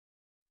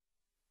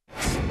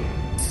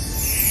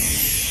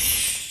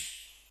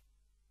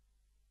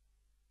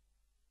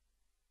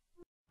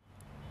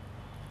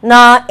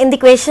Now in the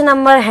question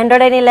number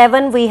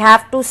 111 we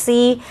have to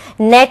see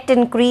net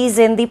increase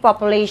in the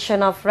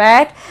population of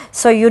rat.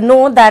 So you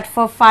know that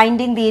for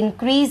finding the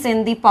increase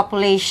in the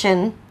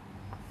population,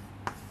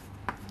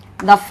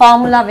 the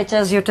formula which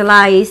is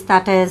utilized,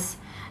 that is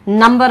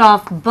number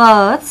of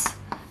births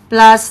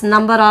plus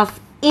number of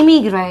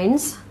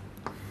immigrants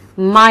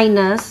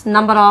minus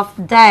number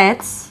of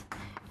deaths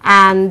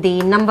and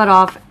the number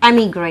of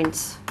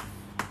emigrants,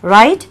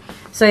 right?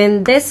 So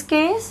in this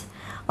case,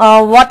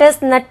 what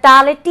is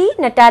natality?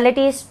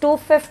 Natality is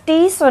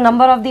 250. So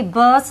number of the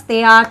births,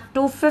 they are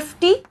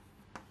 250.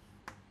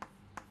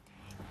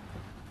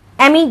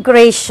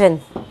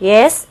 Emigration,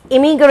 yes,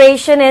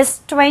 immigration is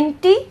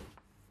 20.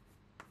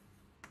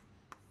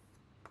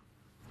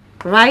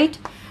 Right.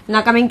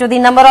 Now coming to the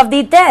number of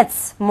the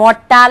deaths,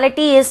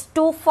 mortality is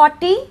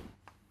 240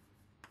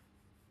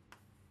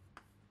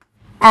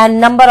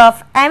 and number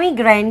of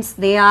emigrants,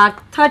 they are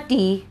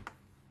 30.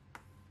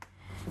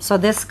 So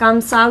this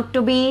comes out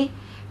to be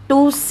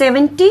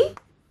 270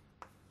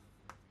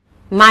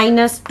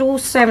 minus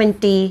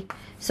 270.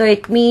 So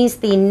it means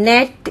the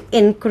net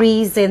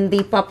increase in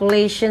the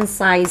population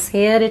size,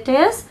 here it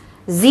is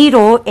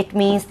 0. It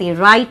means the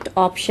right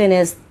option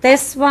is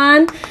this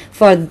one.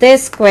 For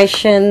this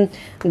question,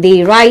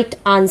 the right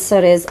answer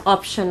is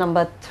option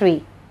number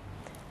 3.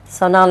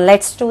 So now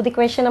let's do the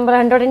question number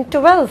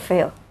 112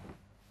 here.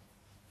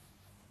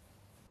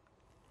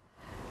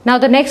 Now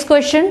the next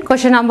question,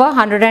 question number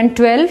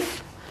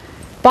 112.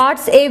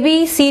 Parts A,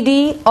 B, C,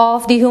 D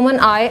of the human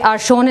eye are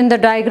shown in the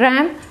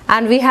diagram,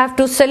 and we have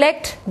to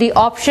select the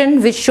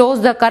option which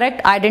shows the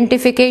correct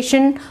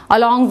identification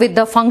along with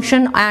the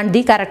function and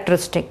the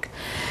characteristic.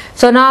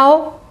 So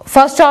now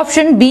first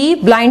option B,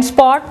 blind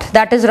spot,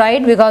 that is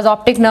right because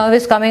optic nerve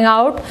is coming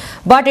out,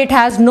 but it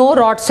has no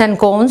rods and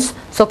cones,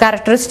 so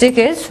characteristic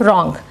is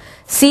wrong.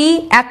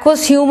 C,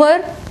 aqueous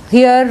humor,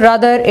 here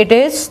rather it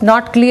is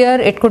not clear,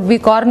 it could be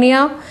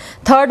cornea.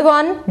 Third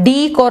one,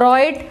 D,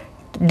 choroid,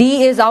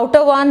 D is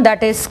outer one,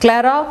 that is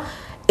sclera.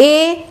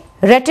 A,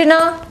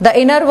 retina, the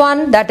inner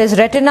one, that is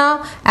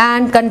retina,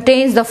 and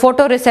contains the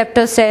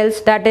photoreceptor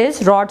cells, that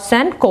is rods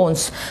and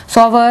cones.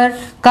 So our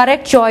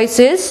correct choice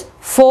is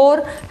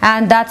 4,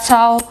 and that's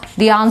how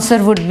the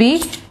answer would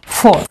be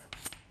 4.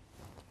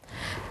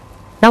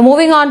 Now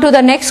moving on to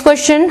the next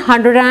question,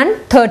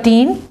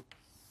 113.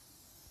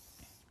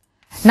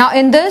 Now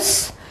in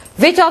this,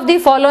 which of the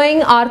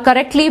following are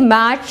correctly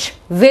matched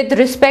with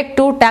respect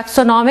to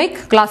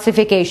taxonomic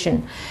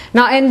classification?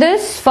 Now in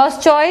this,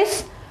 first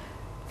choice,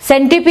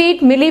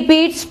 centipede,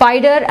 millipede,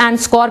 spider and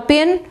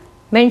scorpion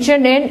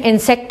mentioned in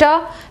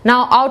insecta.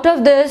 Now out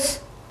of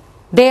this,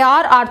 they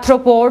are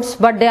arthropods,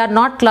 but they are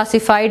not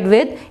classified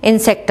with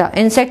insecta.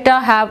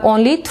 Insecta have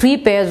only 3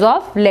 pairs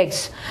of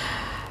legs.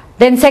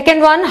 Then second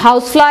one,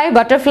 housefly,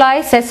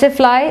 butterfly,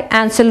 sassafly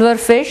and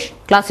silverfish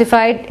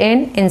classified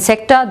in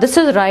insecta. This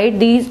is right,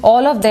 these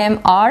all of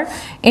them are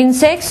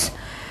insects,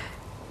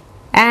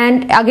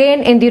 and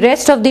again in the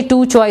rest of the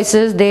 2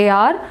 choices they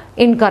are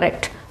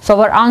incorrect. So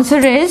our answer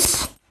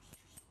is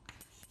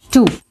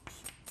 2.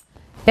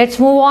 Let's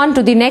move on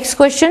to the next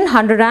question,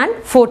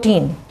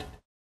 114.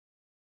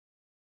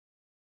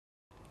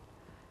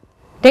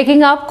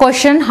 Taking up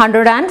question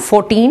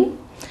 114.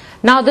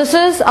 Now this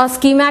is a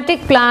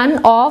schematic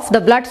plan of the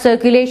blood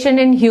circulation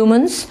in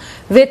humans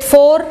with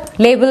 4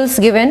 labels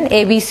given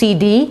A, B, C,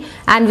 D,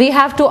 and we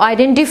have to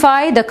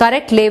identify the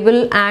correct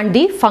label and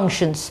the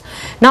functions.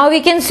 Now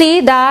we can see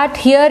that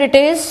here it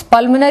is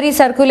pulmonary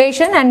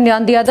circulation and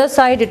on the other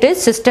side it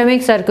is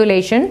systemic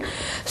circulation.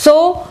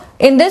 So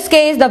in this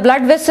case, the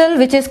blood vessel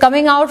which is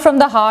coming out from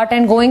the heart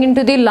and going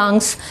into the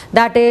lungs,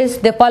 that is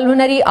the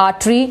pulmonary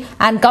artery,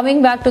 and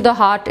coming back to the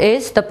heart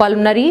is the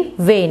pulmonary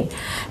vein.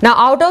 Now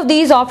out of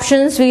these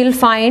options we will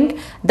find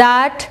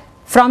that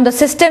from the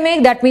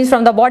systemic, that means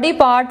from the body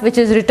part which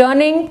is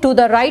returning to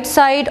the right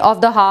side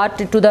of the heart,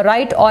 to the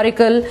right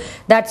auricle,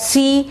 that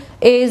C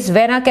is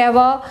vena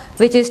cava,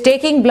 which is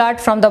taking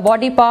blood from the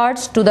body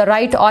parts to the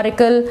right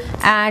auricle,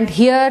 and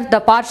here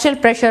the partial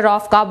pressure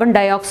of carbon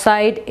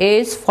dioxide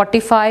is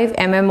 45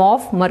 mm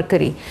of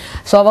mercury.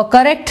 So our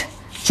correct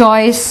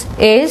choice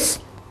is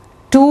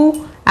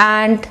 2,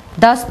 and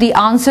thus the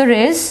answer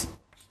is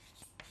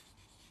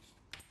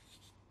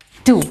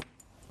 2.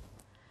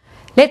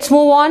 Let's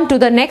move on to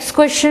the next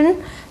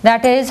question,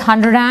 that is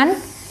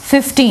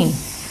 115.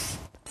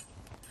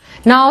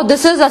 Now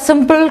this is a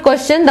simple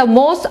question. The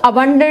most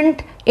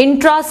abundant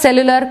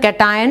intracellular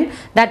cation,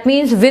 that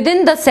means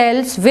within the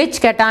cells which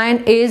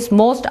cation is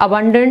most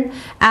abundant,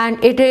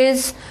 and it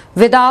is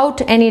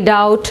without any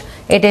doubt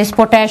it is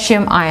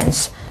potassium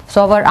ions.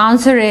 So our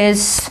answer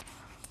is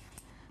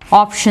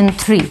option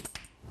 3.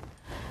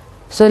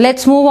 So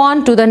let's move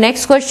on to the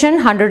next question,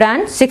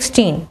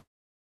 116.